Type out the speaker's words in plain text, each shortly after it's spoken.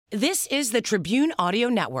This is the Tribune Audio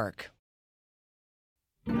Network.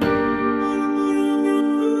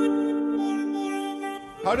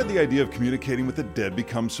 How did the idea of communicating with the dead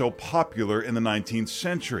become so popular in the 19th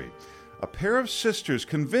century? A pair of sisters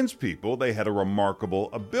convinced people they had a remarkable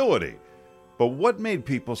ability. But what made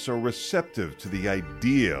people so receptive to the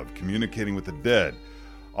idea of communicating with the dead?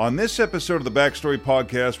 On this episode of the Backstory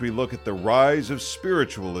Podcast, we look at the rise of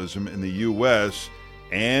spiritualism in the U.S.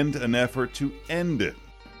 and an effort to end it.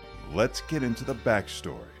 Let's get into the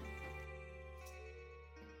backstory.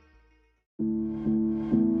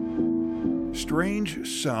 Strange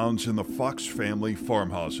sounds in the Fox family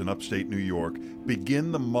farmhouse in upstate New York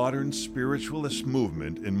begin the modern spiritualist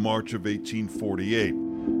movement in March of 1848.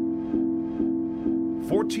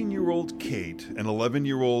 14-year-old Kate and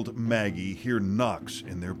 11-year-old Maggie hear knocks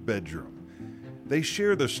in their bedroom. They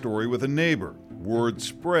share the story with a neighbor. Word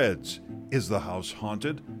spreads. Is the house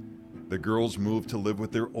haunted? The girls move to live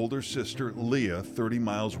with their older sister, Leah, 30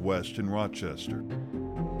 miles west in Rochester.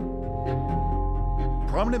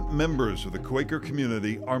 Prominent members of the Quaker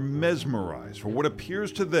community are mesmerized for what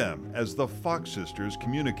appears to them as the Fox sisters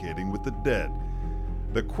communicating with the dead.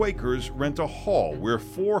 The Quakers rent a hall where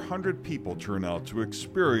 400 people turn out to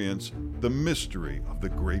experience the mystery of the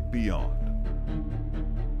great beyond.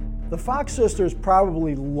 The Fox sisters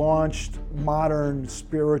probably launched modern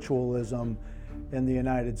spiritualism in the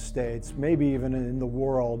United States, maybe even in the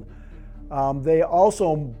world. They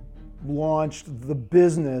also launched the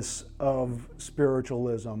business of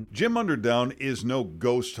spiritualism. Jim Underdown is no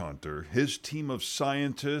ghost hunter. His team of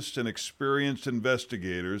scientists and experienced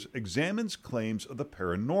investigators examines claims of the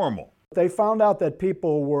paranormal. They found out that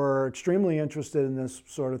people were extremely interested in this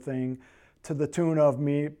sort of thing, to the tune of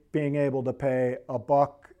me being able to pay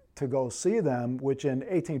 $1 to go see them, which in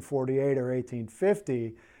 1848 or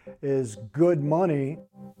 1850 is good money.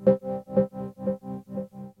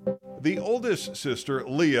 The oldest sister,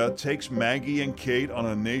 Leah, takes Maggie and Kate on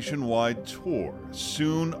a nationwide tour.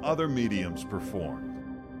 Soon, other mediums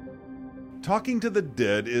perform. Talking to the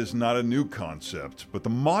dead is not a new concept, but the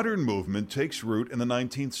modern movement takes root in the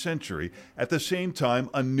 19th century. At the same time,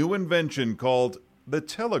 a new invention called the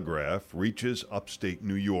telegraph reaches upstate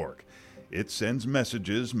New York. It sends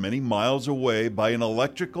messages many miles away by an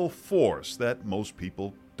electrical force that most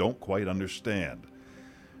people don't quite understand.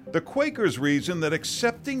 The Quakers reason that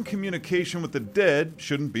accepting communication with the dead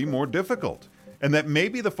shouldn't be more difficult, and that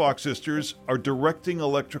maybe the Fox sisters are directing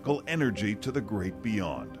electrical energy to the great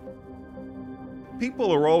beyond.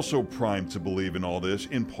 People are also primed to believe in all this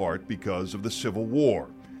in part because of the Civil War.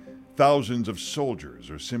 Thousands of soldiers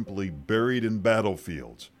are simply buried in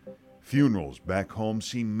battlefields. Funerals back home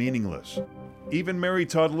seem meaningless. Even Mary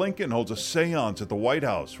Todd Lincoln holds a seance at the White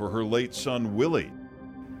House for her late son, Willie.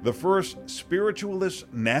 The first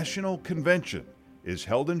Spiritualist National Convention is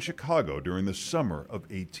held in Chicago during the summer of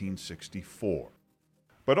 1864.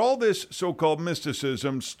 But all this so-called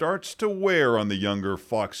mysticism starts to wear on the younger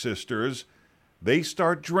Fox sisters. They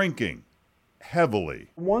start drinking heavily.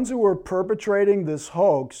 The ones who were perpetrating this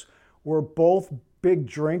hoax were both big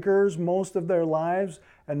drinkers most of their lives,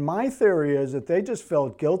 and my theory is that they just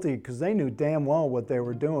felt guilty because they knew damn well what they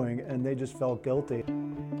were doing, and they just felt guilty.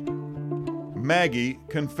 Maggie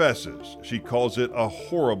confesses. She calls it a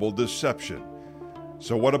horrible deception.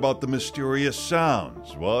 So what about the mysterious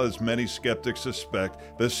sounds? Well, as many skeptics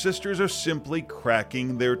suspect, the sisters are simply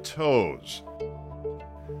cracking their toes.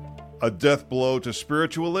 A death blow to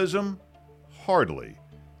spiritualism? Hardly.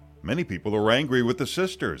 Many people are angry with the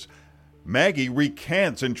sisters. Maggie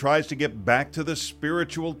recants and tries to get back to the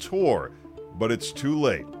spiritual tour, but it's too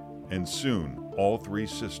late, and soon all three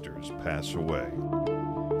sisters pass away.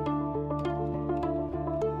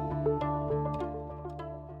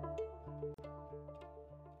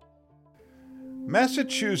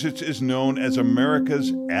 Massachusetts is known as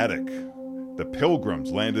America's attic. The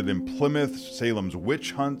Pilgrims landed in Plymouth. Salem's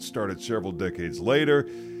witch hunt started several decades later.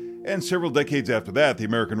 And several decades after that, the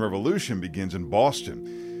American Revolution begins in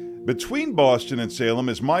Boston. Between Boston and Salem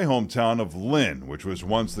is my hometown of Lynn, which was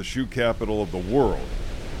once the shoe capital of the world.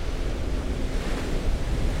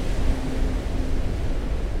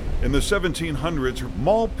 In the 1700s,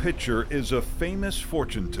 Moll Pitcher is a famous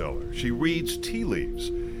fortune teller. She reads tea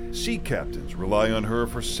leaves. Sea captains rely on her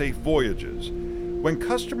for safe voyages. When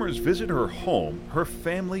customers visit her home, her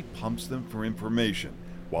family pumps them for information,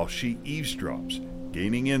 while she eavesdrops,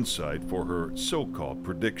 gaining insight for her so-called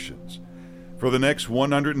predictions. For the next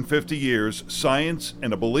 150 years, science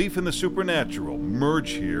and a belief in the supernatural merge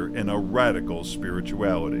here in a radical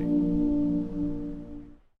spirituality.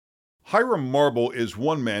 Hiram Marble is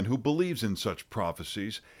one man who believes in such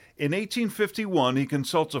prophecies. In 1851, he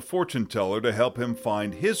consults a fortune teller to help him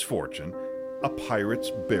find his fortune, a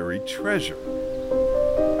pirate's buried treasure.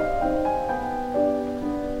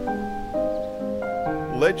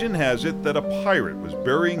 Legend has it that a pirate was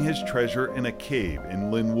burying his treasure in a cave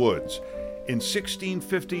in Lynn Woods. In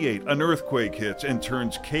 1658, an earthquake hits and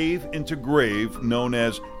turns cave into grave known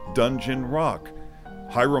as Dungeon Rock.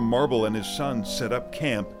 Hiram Marble and his son set up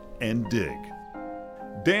camp and dig.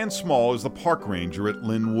 Dan Small is the park ranger at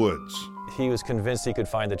Lynn Woods. He was convinced he could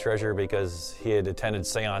find the treasure because he had attended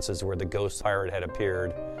seances where the ghost pirate had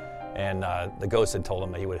appeared, and the ghost had told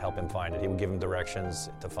him that he would help him find it. He would give him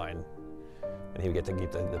directions to find, and he would get to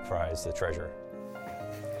keep the prize, the treasure.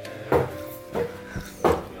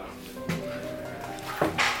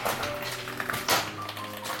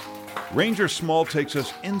 Ranger Small takes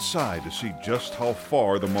us inside to see just how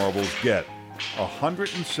far the marbles get.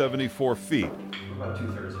 174 feet. We're about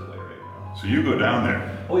 2/3 of the way right now. So you go down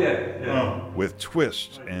there. Oh yeah. With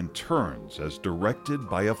twists and turns as directed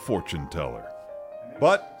by a fortune teller.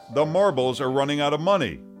 But the marbles are running out of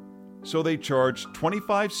money, so they charge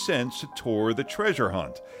 25 cents to tour the treasure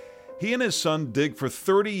hunt. He and his son dig for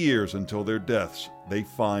 30 years until their deaths. They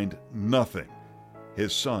find nothing.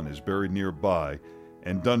 His son is buried nearby,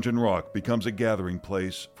 and Dungeon Rock becomes a gathering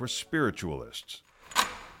place for spiritualists.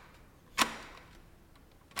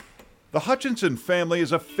 The Hutchinson family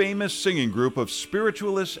is a famous singing group of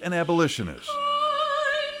spiritualists and abolitionists.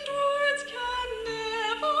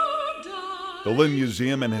 The Lynn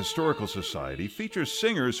Museum and Historical Society features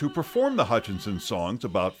singers who perform the Hutchinson songs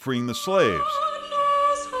about freeing the slaves.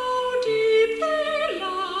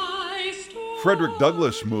 Frederick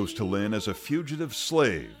Douglass moves to Lynn as a fugitive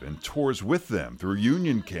slave and tours with them through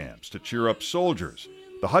Union camps to cheer up soldiers.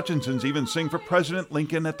 The Hutchinsons even sing for President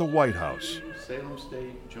Lincoln at the White House. Salem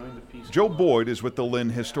State joined the peace. Joe Boyd is with the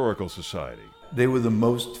Lynn Historical Society. They were the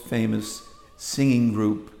most famous singing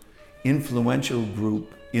group, influential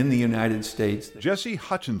group in the United States. Jesse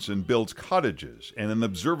Hutchinson builds cottages and an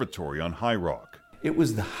observatory on High Rock. It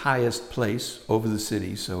was the highest place over the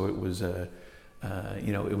city, so it was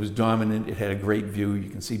it was dominant. It had a great view.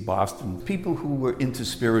 You can see Boston. People who were into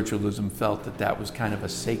spiritualism felt that that was kind of a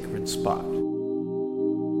sacred spot.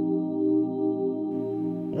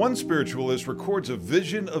 One spiritualist records a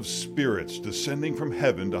vision of spirits descending from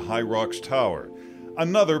heaven to High Rock's tower.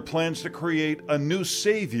 Another plans to create a new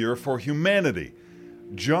savior for humanity.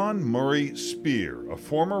 John Murray Spear, a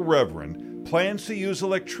former reverend, plans to use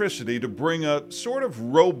electricity to bring a sort of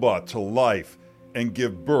robot to life and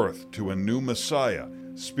give birth to a new Messiah.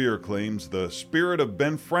 Spear claims the spirit of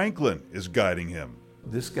Ben Franklin is guiding him.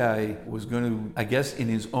 This guy was going to, I guess in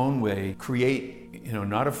his own way, create,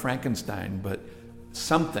 not a Frankenstein, but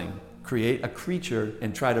something, create a creature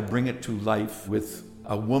and try to bring it to life with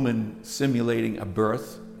a woman simulating a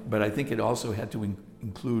birth. But I think it also had to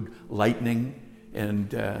include lightning, and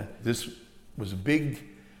this was a big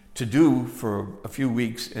to-do for a few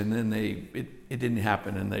weeks, and then it didn't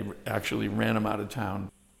happen, and they actually ran him out of town.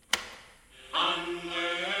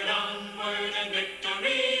 Onward, onward, and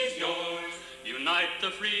victory is yours. Unite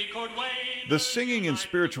the free court wave. The singing and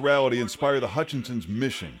spirituality inspire the Hutchinsons'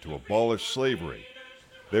 mission to abolish slavery.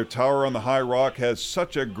 Their tower on the High Rock has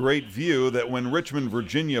such a great view that when Richmond,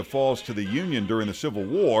 Virginia falls to the Union during the Civil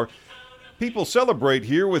War, people celebrate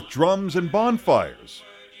here with drums and bonfires,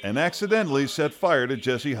 and accidentally set fire to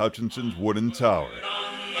Jesse Hutchinson's wooden tower.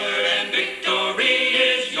 Onward, and victory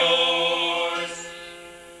is yours.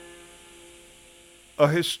 A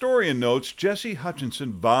historian notes Jesse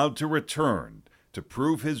Hutchinson vowed to return to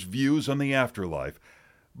prove his views on the afterlife,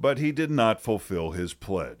 but he did not fulfill his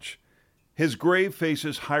pledge. His grave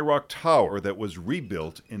faces High Rock Tower that was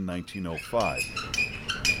rebuilt in 1905.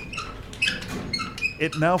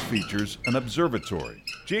 It now features an observatory.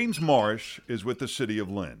 James Marsh is with the City of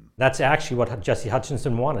Lynn. That's actually what Jesse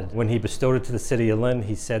Hutchinson wanted. When he bestowed it to the City of Lynn,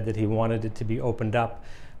 he said that he wanted it to be opened up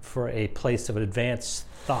for a place of advanced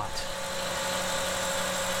thought.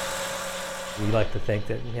 We like to think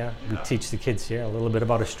that, we teach the kids here a little bit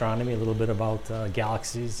about astronomy, a little bit about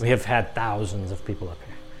galaxies. We have had thousands of people up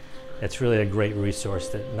here. It's really a great resource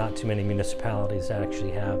that not too many municipalities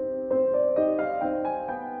actually have.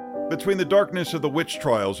 Between the darkness of the witch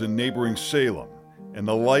trials in neighboring Salem and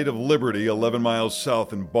the light of liberty 11 miles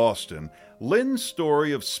south in Boston, Lynn's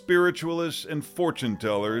story of spiritualists and fortune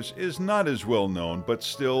tellers is not as well known, but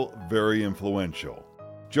still very influential.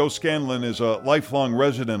 Joe Scanlon is a lifelong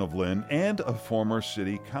resident of Lynn and a former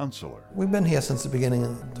city councilor. We've been here since the beginning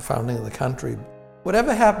of the founding of the country.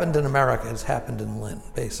 Whatever happened in America has happened in Lynn,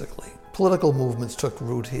 basically. Political movements took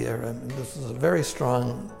root here. I mean, this is a very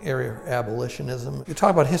strong area of abolitionism. You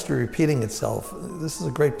talk about history repeating itself. This is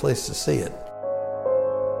a great place to see it.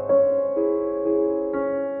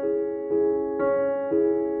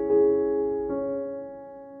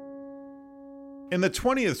 In the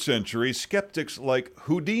 20th century, skeptics like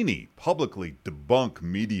Houdini publicly debunk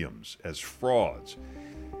mediums as frauds.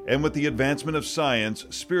 And with the advancement of science,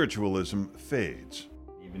 spiritualism fades.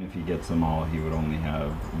 Even if he gets them all, he would only have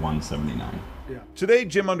 179. Today,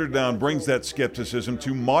 Jim Underdown brings that skepticism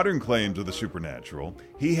to modern claims of the supernatural.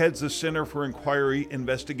 He heads the Center for Inquiry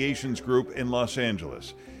Investigations Group in Los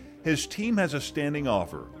Angeles. His team has a standing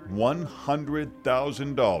offer,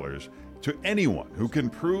 $100,000 to anyone who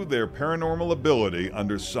can prove their paranormal ability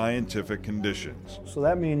under scientific conditions. So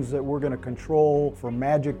that means that we're going to control for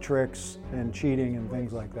magic tricks and cheating and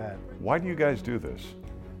things like that. Why do you guys do this?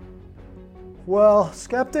 Well,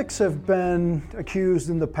 skeptics have been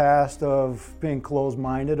accused in the past of being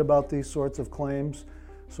closed-minded about these sorts of claims.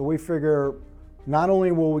 So we figure not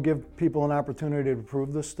only will we give people an opportunity to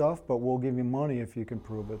prove this stuff, but we'll give you money if you can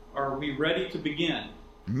prove it. Are we ready to begin?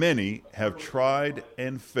 Many have tried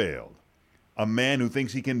and failed. A man who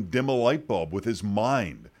thinks he can dim a light bulb with his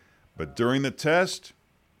mind, but during the test,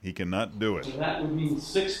 he cannot do it. So that would mean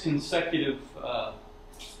 6 consecutive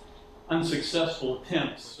unsuccessful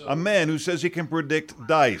attempts. A man who says he can predict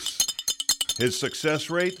dice. His success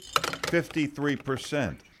rate,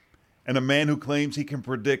 53%. And a man who claims he can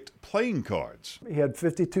predict playing cards. He had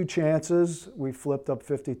 52 chances. We flipped up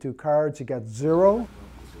 52 cards. He got 0.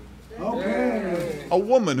 Okay. A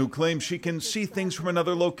woman who claims she can see things from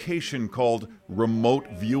another location called remote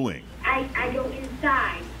viewing. I go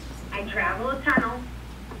inside. I travel a tunnel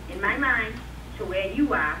in my mind to where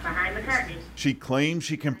you are behind the curtain. She claims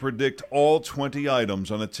she can predict all 20 items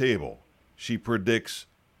on a table. She predicts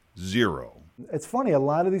 0. It's funny, a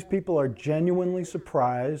lot of these people are genuinely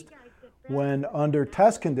surprised when under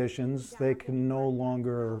test conditions they can no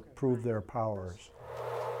longer prove their powers.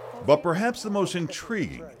 But perhaps the most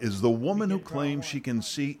intriguing is the woman who claims she can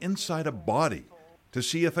see inside a body to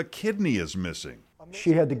see if a kidney is missing.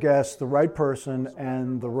 She had to guess the right person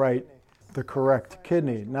and the correct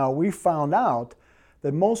kidney. Now, we found out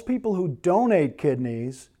that most people who donate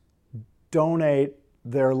kidneys donate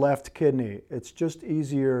their left kidney. It's just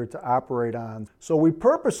easier to operate on. So we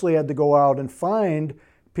purposely had to go out and find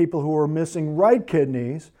people who were missing right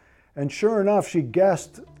kidneys, and sure enough, she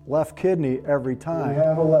guessed left kidney every time. We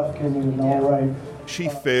have a left kidney with no right. She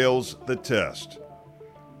fails the test.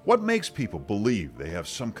 What makes people believe they have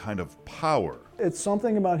some kind of power? It's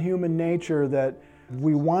something about human nature that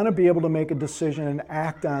we want to be able to make a decision and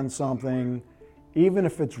act on something, even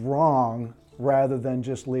if it's wrong, rather than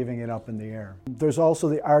just leaving it up in the air. There's also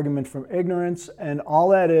the argument from ignorance, and all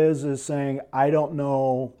that is saying, I don't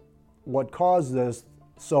know what caused this,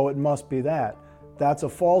 so it must be that. That's a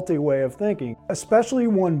faulty way of thinking. Especially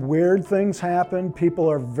when weird things happen, people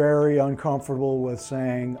are very uncomfortable with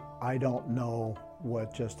saying, I don't know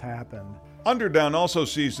what just happened. Underdown also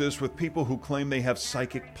sees this with people who claim they have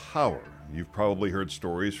psychic power. You've probably heard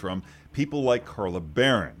stories from people like Carla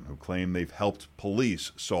Barron, who claim they've helped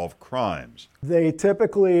police solve crimes. They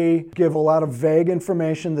typically give a lot of vague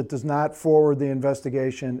information that does not forward the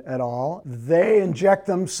investigation at all. They inject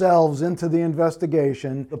themselves into the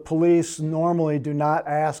investigation. The police normally do not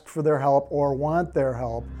ask for their help or want their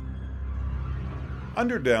help.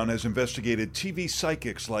 Underdown has investigated TV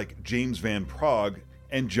psychics like James Van Praagh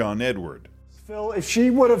and John Edward. Phil, if she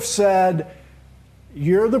would have said,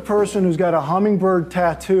 you're the person who's got a hummingbird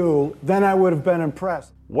tattoo, then I would have been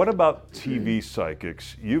impressed. What about TV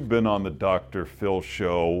psychics? You've been on the Dr. Phil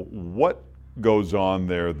show. What goes on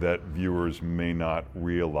there that viewers may not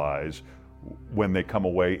realize when they come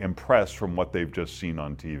away impressed from what they've just seen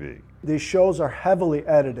on TV? These shows are heavily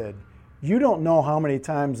edited. You don't know how many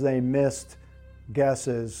times they missed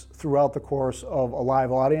guesses throughout the course of a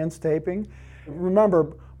live audience taping.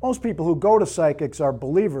 Remember, most people who go to psychics are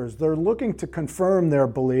believers. They're looking to confirm their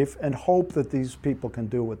belief and hope that these people can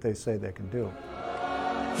do what they say they can do.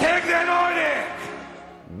 Take that order!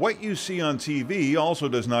 What you see on TV also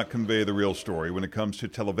does not convey the real story when it comes to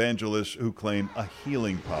televangelists who claim a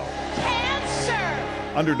healing power. Cancer!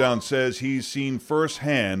 Underdown says he's seen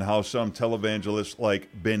firsthand how some televangelists like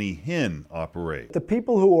Benny Hinn operate. The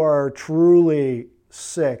people who are truly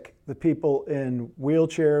sick, the people in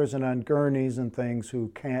wheelchairs and on gurneys and things who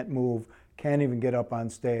can't move, can't even get up on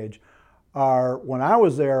stage, are, when I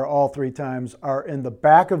was there all 3 times, are in the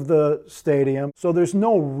back of the stadium. So there's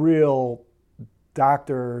no real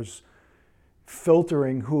doctors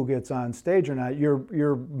filtering who gets on stage or not.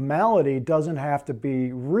 Your malady doesn't have to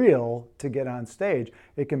be real to get on stage.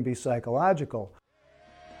 It can be psychological.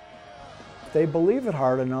 If they believe it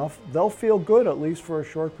hard enough, they'll feel good at least for a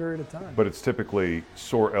short period of time. But it's typically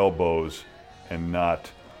sore elbows and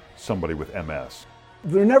not somebody with MS.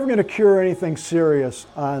 They're never going to cure anything serious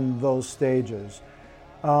on those stages.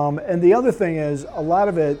 And the other thing is, a lot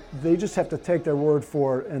of it, they just have to take their word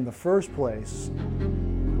for it in the first place.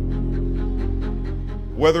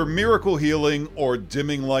 Whether miracle healing or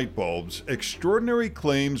dimming light bulbs, extraordinary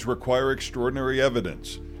claims require extraordinary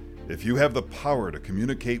evidence. If you have the power to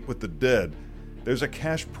communicate with the dead, there's a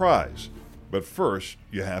cash prize. But first,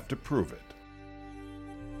 you have to prove it.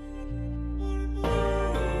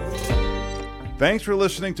 Thanks for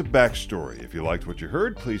listening to Backstory. If you liked what you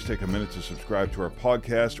heard, please take a minute to subscribe to our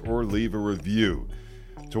podcast or leave a review.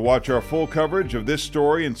 To watch our full coverage of this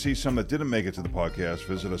story and see some that didn't make it to the podcast,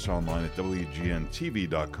 visit us online at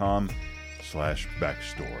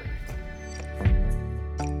WGNTV.com/backstory.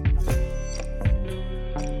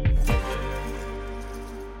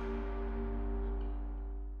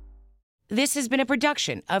 This has been a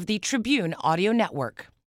production of the Tribune Audio Network.